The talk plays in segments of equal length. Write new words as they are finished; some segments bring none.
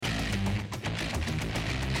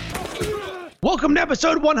Welcome to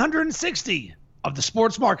episode 160 of the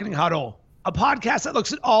Sports Marketing Huddle, a podcast that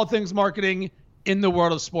looks at all things marketing in the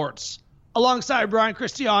world of sports. Alongside Brian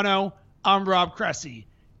Cristiano, I'm Rob Cressy.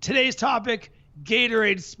 Today's topic,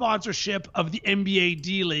 Gatorade sponsorship of the NBA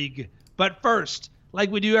D-League. But first,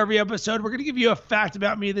 like we do every episode, we're going to give you a fact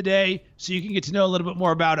about me of the day so you can get to know a little bit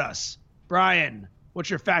more about us. Brian, what's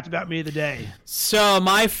your fact about me of the day? So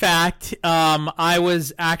my fact, I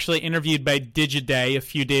was actually interviewed by Digiday a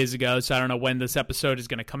few days ago, so I don't know when this episode is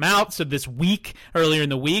going to come out. So this week, earlier in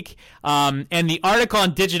the week. And the article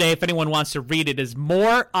on Digiday, if anyone wants to read it, is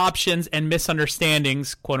More Options and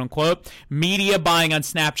Misunderstandings, quote unquote. Media buying on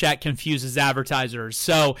Snapchat confuses advertisers.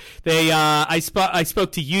 So I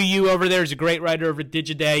spoke to Yu over there. He's a great writer over at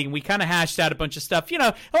Digiday, and we kind of hashed out a bunch of stuff. You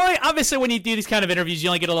know, obviously when you do these kind of interviews, you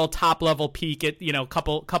only get a little top level peek at, a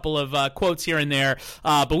couple of quotes here and there,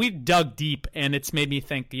 but we dug deep, and it's made me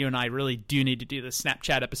think you and I really do need to do the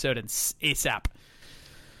Snapchat episode in ASAP.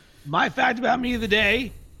 My fact about me of the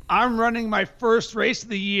day, I'm running my first race of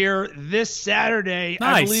the year this Saturday.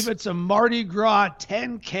 Nice. I believe it's a Mardi Gras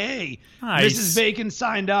 10K. Nice. Mrs. Bacon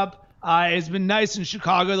signed up. It's been nice in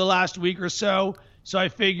Chicago the last week or so, so I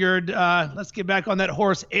figured let's get back on that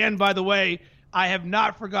horse. And by the way, I have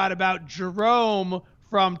not forgot about Jerome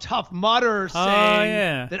from Tough Mudder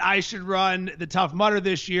saying that I should run the Tough Mudder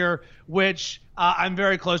this year, which I'm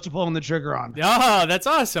very close to pulling the trigger on. Oh, that's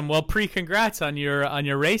awesome. Well, congrats on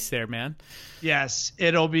your race there, man. Yes,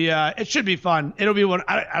 it'll be it should be fun. It'll be one.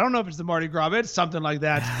 I don't know if it's the Mardi Gras, but it's something like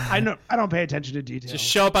that. I don't pay attention to details. Just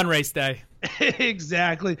show up on race day.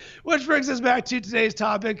 Exactly. Which brings us back to today's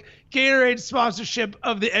topic, Gatorade sponsorship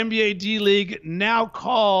of the NBA D-League, now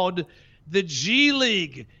called the G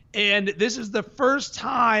League. And this is the first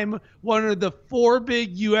time one of the four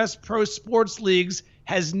big U.S. pro sports leagues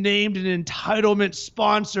has named an entitlement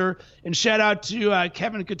sponsor. And shout out to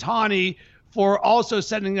Kevin Katani for also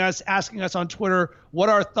asking us on Twitter what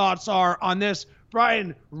our thoughts are on this.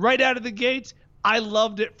 Brian, right out of the gate, I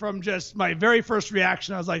loved it from just my very first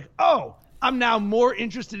reaction. I was like, oh, I'm now more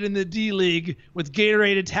interested in the D-League with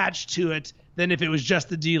Gatorade attached to it than if it was just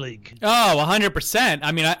the D-League. Oh, 100%.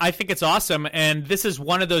 I mean, I think it's awesome. And this is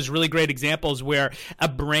one of those really great examples where a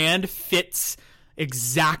brand fits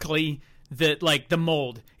exactly the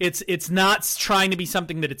mold. It's not trying to be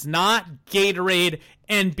something that it's not. Gatorade,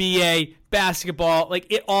 NBA, basketball, like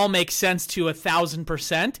it all makes sense to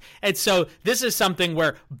 1,000%. And so this is something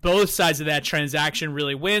where both sides of that transaction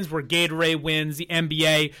really wins, where Gatorade wins, the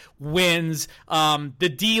NBA wins.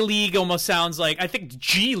 The D-League almost sounds like, I think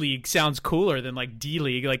G League sounds cooler than like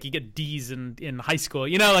D-League. Like you get D's in high school,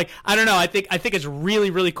 I don't know. I think it's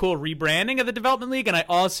really, really cool rebranding of the development league. And I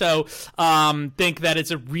also think that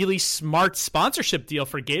it's a really smart sponsorship deal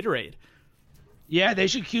for Gatorade. Yeah, they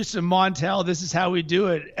should cue some Montel. This is how we do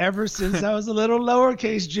it. Ever since I was a little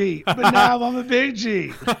lowercase g, but now I'm a big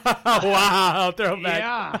G. Wow, throwback.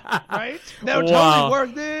 Yeah, right? That would totally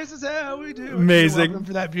work. This is how we do it. Amazing. You're welcome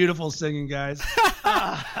for that beautiful singing, guys.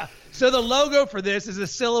 So the logo for this is a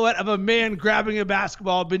silhouette of a man grabbing a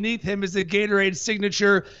basketball. Beneath him is the Gatorade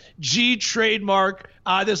signature G trademark.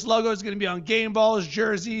 This logo is going to be on game balls,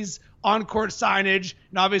 jerseys, on-court signage,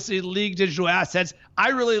 and obviously league digital assets. I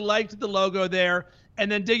really liked the logo there.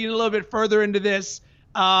 And then digging a little bit further into this,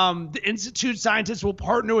 the Institute scientists will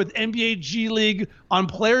partner with NBA G League on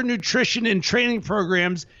player nutrition and training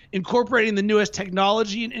programs, incorporating the newest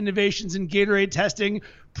technology and innovations in Gatorade testing,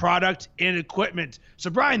 product, and equipment. So,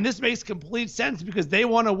 Brian, this makes complete sense because they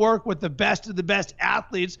want to work with the best of the best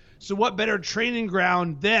athletes. So what better training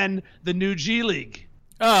ground than the new G League?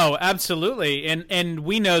 Oh, absolutely. And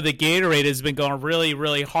we know that Gatorade has been going really,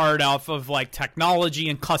 really hard off of like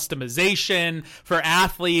technology and customization for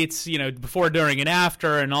athletes, before, during, and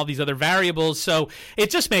after, and all these other variables. So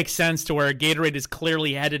it just makes sense to where Gatorade is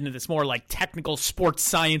clearly headed into this more like technical sports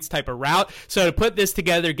science type of route. So to put this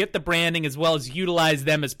together, get the branding as well as utilize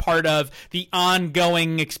them as part of the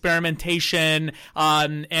ongoing experimentation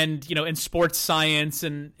in sports science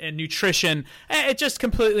and nutrition, it just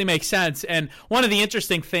completely makes sense. And one of the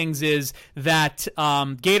interesting things is that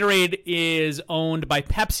Gatorade is owned by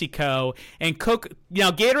PepsiCo, and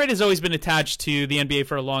Gatorade has always been attached to the NBA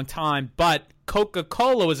for a long time, but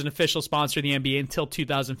Coca-Cola was an official sponsor of the NBA until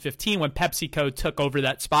 2015 when PepsiCo took over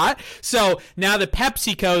that spot. So now that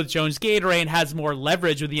PepsiCo owns Gatorade and has more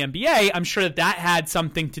leverage with the NBA, I'm sure that had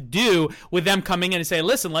something to do with them coming in and say,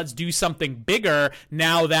 listen, let's do something bigger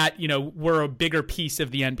now that, we're a bigger piece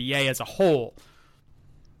of the NBA as a whole.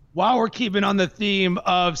 While we're keeping on the theme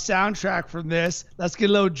of soundtrack from this, let's get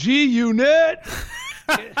a little G-Unit.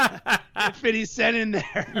 Get 50 Cent in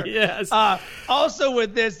there. Yes. Also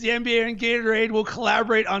with this, the NBA and Gatorade will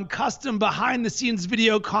collaborate on custom behind-the-scenes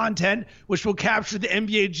video content, which will capture the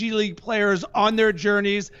NBA G League players on their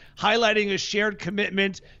journeys, highlighting a shared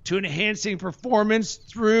commitment to enhancing performance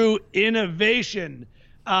through innovation.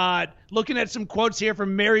 Looking at some quotes here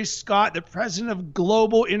from Mary Scott, the president of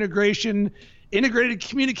Global Integrated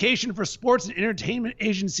Communication for Sports and Entertainment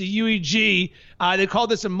Agency, UEG. They call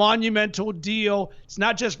this a monumental deal. It's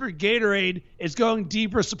not just for Gatorade. It's going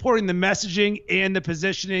deeper, supporting the messaging and the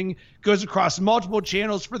positioning. Goes across multiple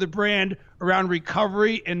channels for the brand around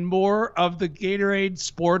recovery and more of the Gatorade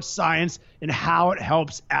sports science and how it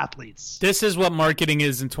helps athletes. This is what marketing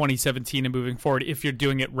is in 2017 and moving forward if you're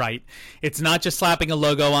doing it right. It's not just slapping a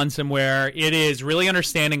logo on somewhere. It is really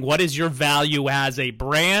understanding what is your value as a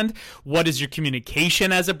brand, what is your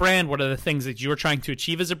communication as a brand, what are the things that you're trying to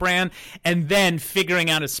achieve as a brand, and then figuring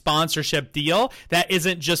out a sponsorship deal that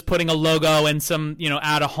isn't just putting a logo and some,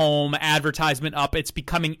 out-of-home advertisement up. It's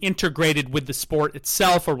becoming integrated with the sport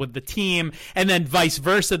itself or with the team, and then vice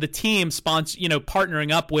versa, the team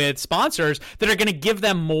partnering up with sponsors that are going to give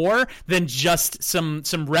them more than just some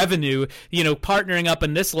revenue, partnering up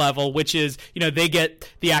in this level, which is, they get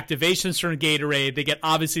the activations from Gatorade, they get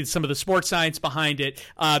obviously some of the sports science behind it,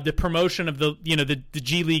 the promotion of the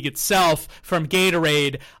G League itself from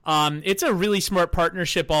Gatorade. It's a really smart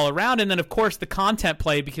partnership all around. And then of course the content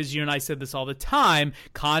play, because you and I said this all the time,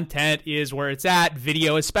 content is where it's at,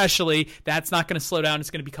 video especially. That's not going to slow down.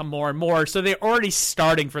 It's going to become more and more. So they're already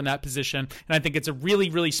starting from that position. And I think it's a really,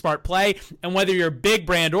 really smart play. And whether you're a big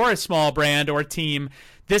brand or a small brand or a team,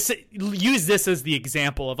 use this as the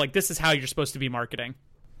example of this is how you're supposed to be marketing.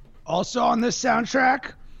 Also on this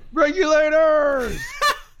soundtrack, Regulators,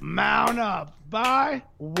 Mount Up by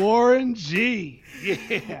Warren G.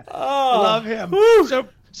 Yeah, love him.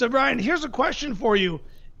 So Brian, here's a question for you.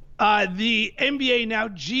 The NBA, now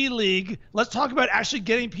G League, let's talk about actually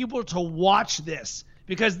getting people to watch this,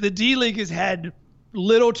 because the D League has had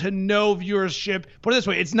little to no viewership. Put it this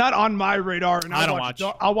way, it's not on my radar, and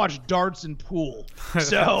I'll watch darts and pool.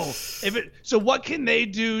 So what can they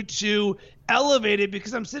do to elevate it?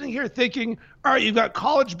 Because I'm sitting here thinking, all right, you've got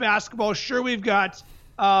college basketball. Sure, we've got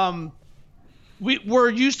we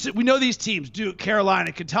know these teams, Duke,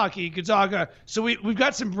 Carolina, Kentucky, Gonzaga. So we've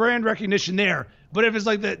got some brand recognition there. But if it's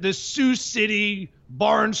like the Sioux City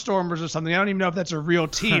Barnstormers or something, I don't even know if that's a real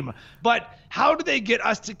team. But how do they get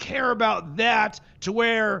us to care about that, to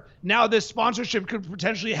where now this sponsorship could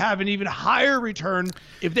potentially have an even higher return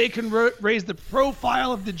if they can raise the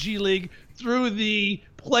profile of the G League through the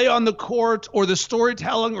play on the court or the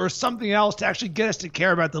storytelling or something else to actually get us to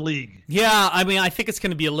care about the league? Yeah, I mean, I think it's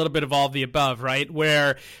going to be a little bit of all of the above, right?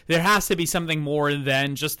 Where there has to be something more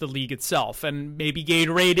than just the league itself. And maybe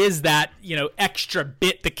Gatorade is that, extra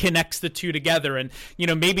bit that connects the two together. And,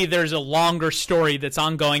 maybe there's a longer story that's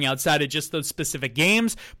ongoing outside of just those specific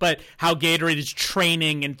games, but how Gatorade is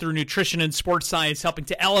training and through nutrition and sports science helping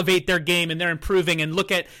to elevate their game, and they're improving, and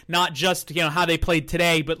look at not just, how they played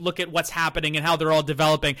today, but look at what's happening and how they're all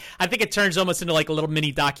developing. I think it turns almost into like a little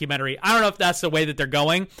mini documentary. I don't know if that's the way that they're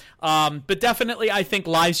going, but definitely I think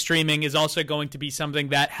live streaming is also going to be something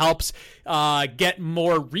that helps get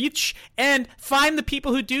more reach and find the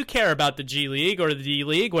people who do care about the G League or the D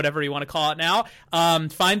League, whatever you want to call it now.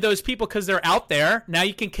 Find those people because they're out there. Now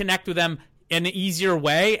you can connect with them in an easier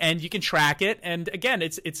way, and you can track it. And again,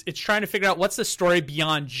 it's trying to figure out what's the story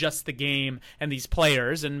beyond just the game and these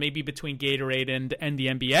players, and maybe between Gatorade and the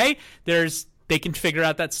NBA, they can figure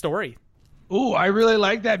out that story. Ooh, I really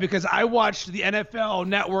like that, because I watched the NFL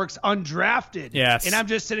Network's Undrafted. Yes. And I'm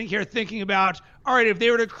just sitting here thinking about, all right, if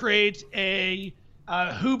they were to create a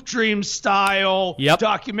Hoop Dream style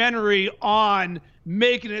documentary on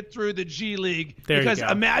making it through the G League. Because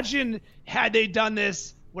imagine had they done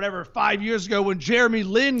this, 5 years ago, when Jeremy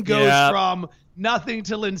Lin goes from nothing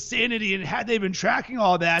to insanity, and had they been tracking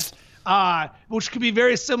all that, which could be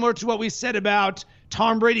very similar to what we said about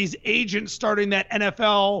Tom Brady's agent starting that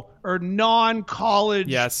NFL or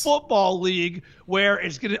non-college football league, where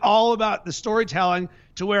it's going to all about the storytelling,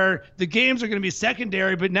 to where the games are going to be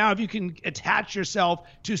secondary, but now if you can attach yourself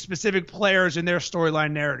to specific players and their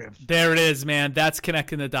storyline narrative. There it is, man. That's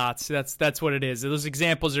connecting the dots. That's what it is. Those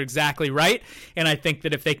examples are exactly right, and I think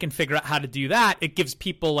that if they can figure out how to do that, it gives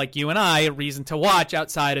people like you and I a reason to watch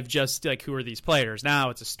outside of just like, who are these players?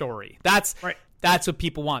 Now it's a story. That's what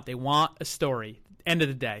people want. They want a story. End of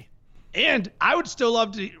the day. And I would still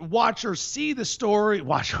love to watch or see the story.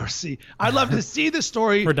 I'd love to see the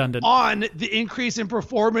story Redundant. on the increase in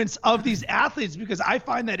performance of these athletes, because I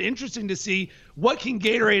find that interesting to see what can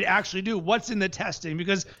Gatorade actually do, what's in the testing.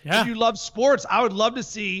 Because if you love sports, I would love to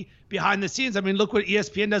see behind the scenes. I mean, look what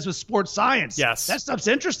ESPN does with sports science. Yes. That stuff's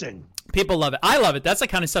interesting. People love it. I love it. That's the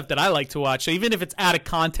kind of stuff that I like to watch. So even if it's out of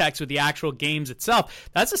context with the actual games itself,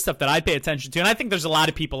 that's the stuff that I pay attention to. And I think there's a lot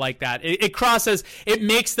of people like that. It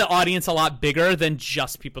makes the audience a lot bigger than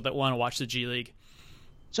just people that want to watch the G League.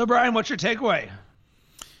 So, Brian, what's your takeaway?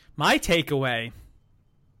 My takeaway,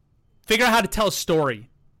 figure out how to tell a story.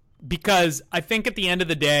 Because I think at the end of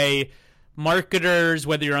the day, marketers,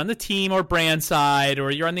 whether you're on the team or brand side,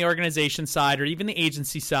 or you're on the organization side, or even the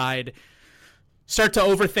agency side, start to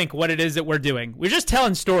overthink what it is that we're doing. We're just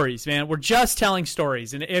telling stories, man. We're just telling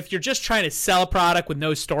stories. And if you're just trying to sell a product with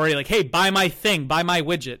no story, like, hey, buy my thing, buy my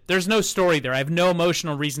widget, there's no story there. I have no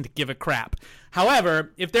emotional reason to give a crap.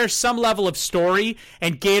 However, if there's some level of story,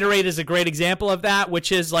 and Gatorade is a great example of that, which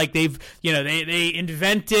is like they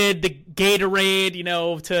invented the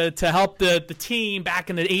Gatorade, to help the team back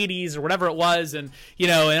in the 80s or whatever it was, and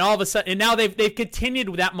all of a sudden, and now they've continued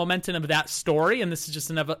with that momentum of that story, and this is just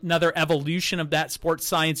another evolution of that sports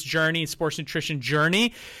science journey, sports nutrition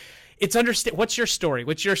journey. It's what's your story?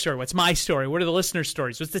 What's your story? What's my story? What are the listeners'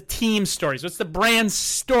 stories? What's the team's stories? What's the brand's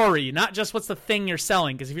story? Not just what's the thing you're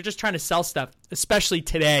selling. Because if you're just trying to sell stuff, especially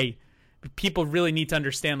today, people really need to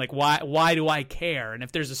understand, like, why do I care? And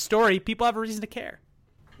if there's a story, people have a reason to care.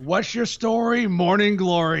 What's your story? Morning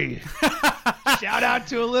Glory. Shout out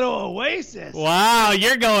to a little Oasis. Wow,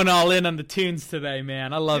 you're going all in on the tunes today,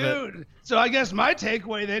 man. I love it. Dude, so I guess my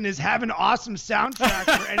takeaway then is have an awesome soundtrack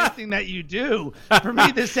for anything that you do. For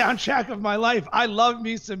me, the soundtrack of my life, I love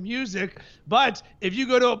me some music, but if you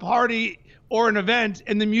go to a party or an event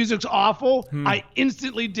and the music's awful, I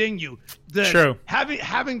instantly ding you. True.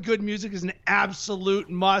 Having good music is an absolute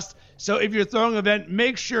must. So if you're throwing an event,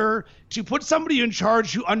 make sure to put somebody in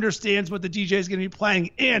charge who understands what the DJ is going to be playing.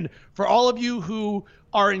 And for all of you who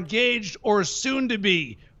are engaged or soon to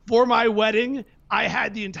be, for my wedding,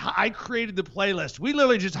 I created the playlist. We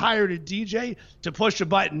literally just hired a DJ to push a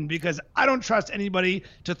button because I don't trust anybody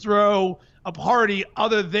to throw a party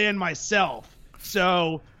other than myself.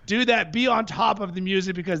 So do that. Be on top of the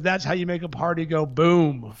music, because that's how you make a party go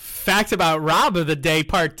boom. Fact about Rob of the day,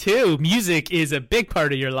 part 2. Music is a big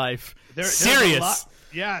part of your life. Serious.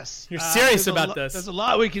 Yes. You're serious about this. There's a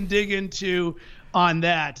lot we can dig into on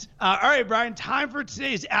that. All right, Brian, time for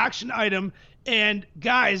today's action item. And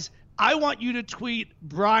guys, I want you to tweet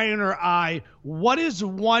Brian or I, what is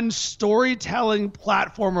one storytelling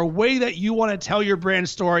platform or way that you want to tell your brand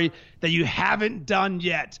story that you haven't done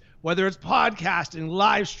yet? Whether it's podcasting,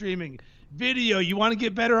 live streaming, video, you want to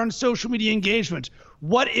get better on social media engagement.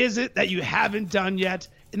 What is it that you haven't done yet?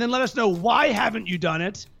 And then let us know, why haven't you done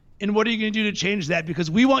it? And what are you going to do to change that?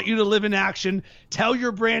 Because we want you to live in action, tell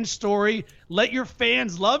your brand story, let your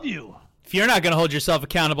fans love you. If you're not going to hold yourself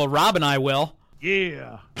accountable, Rob and I will.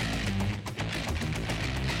 Yeah.